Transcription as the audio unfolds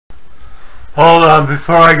Hold on,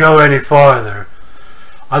 before I go any farther,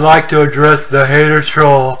 I'd like to address the hater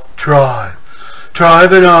troll tribe.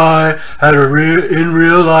 Tribe and I had a in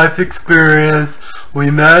real life experience.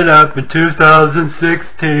 We met up in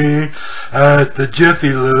 2016 at the Jiffy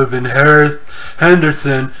Lube in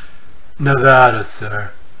Henderson, Nevada,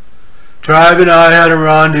 sir. Tribe and I had a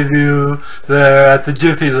rendezvous there at the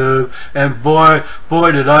Jiffy Lube, and boy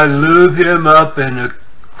did I lube him up in a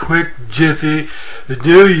quick jiffy. The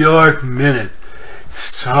New York Minute.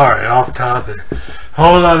 Sorry, off topic.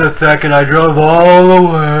 Hold on a second. I drove all the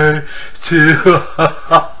way to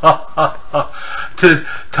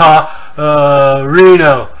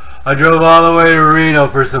Reno. I drove all the way to Reno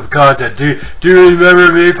for some content. Do you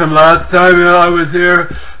remember me from last time I was here?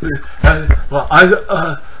 Well, I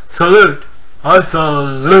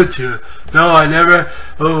salute you. No, I never.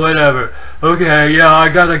 Oh, whatever. Okay, yeah, I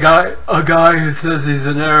got a guy who says he's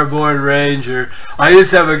an airborne ranger. I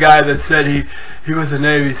used to have a guy that said he was a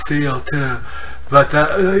Navy SEAL too. But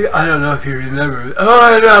I don't know if you remember.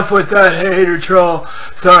 Oh, enough with that hater troll.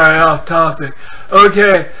 Sorry, off topic.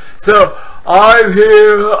 Okay, so I'm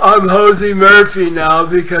here. I'm Hozy Murf now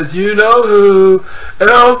because you know who.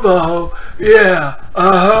 Elbow. Yeah.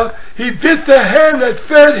 He bit the hand that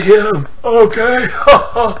fed him. Okay.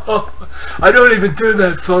 I don't even do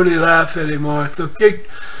that phony laugh anymore. So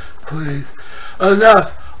please.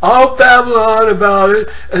 Enough. I'll babble on about it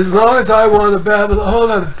as long as I want to babble. Hold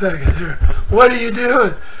on a second here. What are you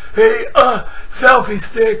doing? Hey, selfie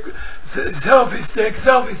stick. Selfie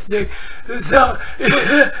stick.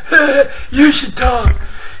 You should talk.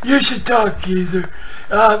 You should talk, geezer.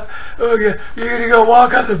 Okay, you're gonna go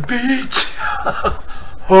walk on the beach.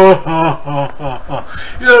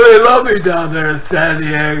 You know, they love me down there in San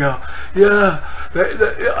Diego. Yeah.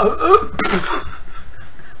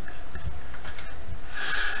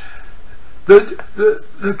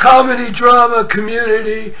 The comedy drama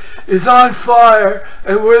community is on fire,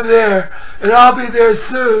 and we're there, and I'll be there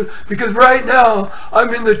soon, because right now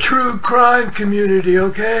I'm in the true crime community,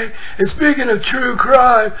 okay? And speaking of true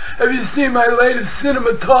crime, have you seen my latest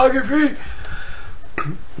cinematography?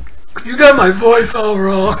 You got my voice all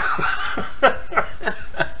wrong.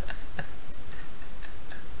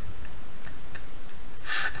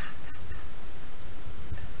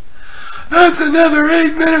 That's another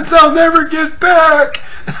 8 minutes I'll never get back.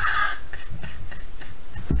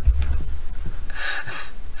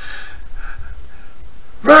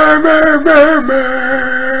 Murr.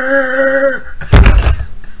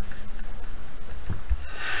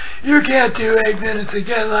 You can't do 8 minutes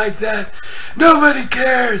again like that. Nobody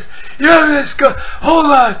cares. You just go. Hold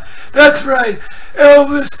on. That's right.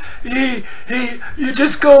 Elvis, you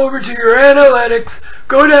just go over to your analytics,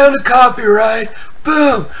 go down to copyright,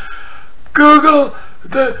 boom. Google,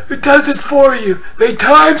 it does it for you. They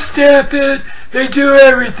timestamp it. They do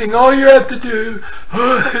everything. All you have to do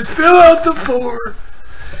is fill out the form.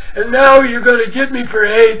 And now you're going to get me for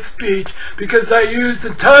hate speech because I used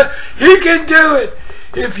the time. He can do it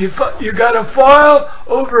if you got to file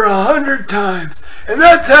over 100 times. And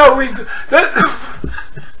that's how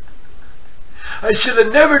I should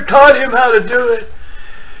have never taught him how to do it.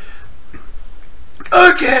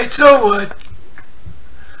 Okay, so what?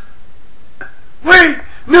 Wait,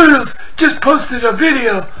 Noodles just posted a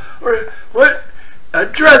video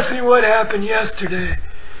addressing what happened yesterday.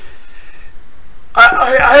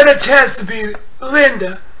 I had a chance to be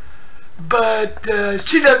Linda, but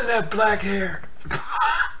she doesn't have black hair.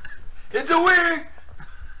 It's a wig.